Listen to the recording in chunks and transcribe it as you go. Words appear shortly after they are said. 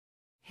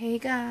Hey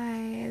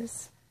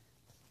guys!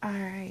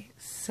 Alright,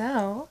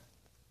 so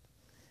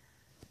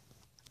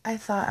I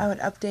thought I would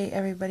update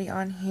everybody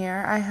on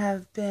here. I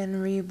have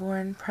been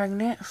reborn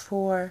pregnant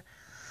for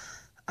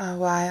a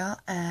while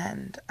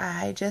and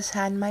I just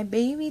had my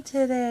baby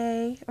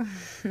today.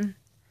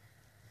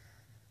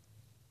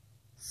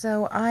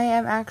 So I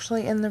am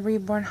actually in the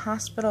reborn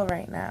hospital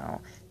right now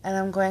and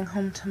I'm going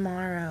home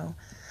tomorrow.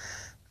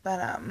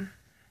 But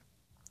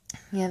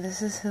yeah,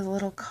 this is his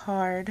little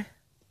card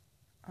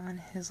on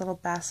his little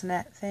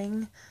bassinet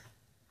thing.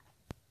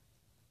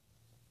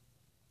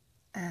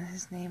 And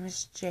his name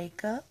is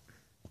Jacob.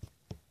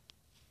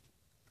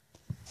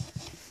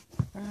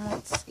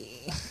 Let's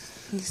see.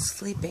 He's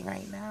sleeping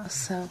right now,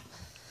 so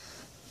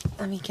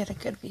let me get a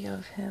good view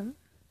of him.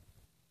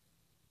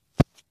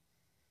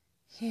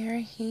 Here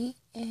he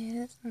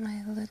is,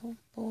 my little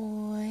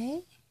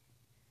boy.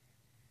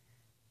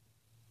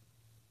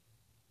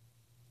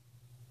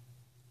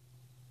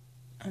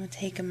 I'm gonna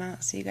take him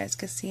out so you guys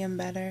can see him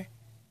better.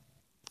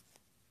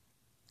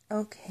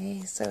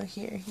 Okay, so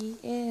here he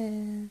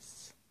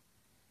is.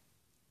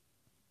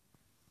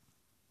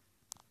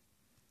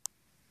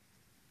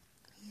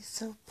 He's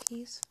so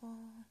peaceful,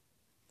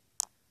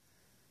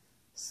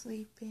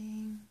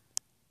 sleeping.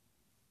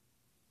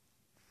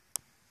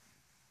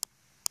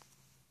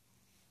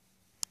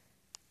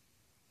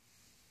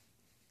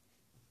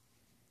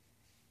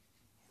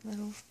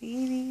 Little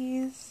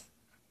feeties.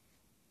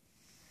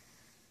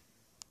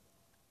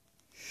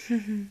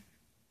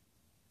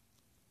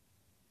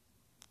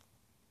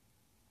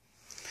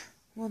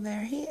 Well,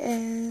 there he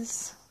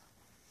is.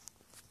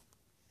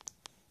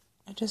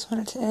 I just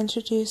wanted to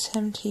introduce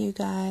him to you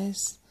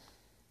guys.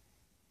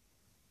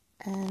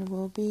 And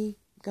we'll be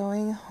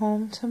going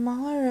home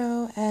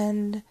tomorrow,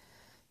 and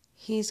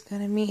he's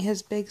going to meet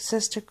his big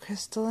sister,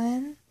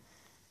 Crystalline,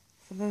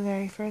 for the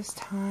very first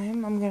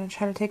time. I'm going to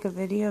try to take a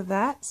video of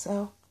that,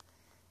 so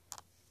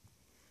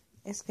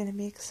it's going to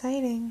be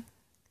exciting.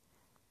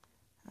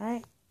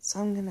 Alright, so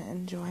I'm going to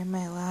enjoy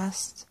my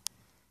last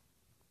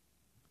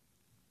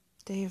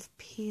day of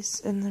peace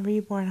in the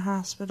reborn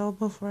hospital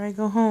before I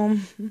go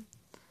home.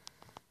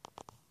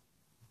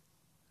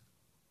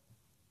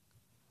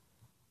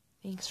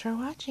 Thanks for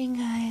watching,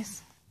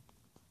 guys.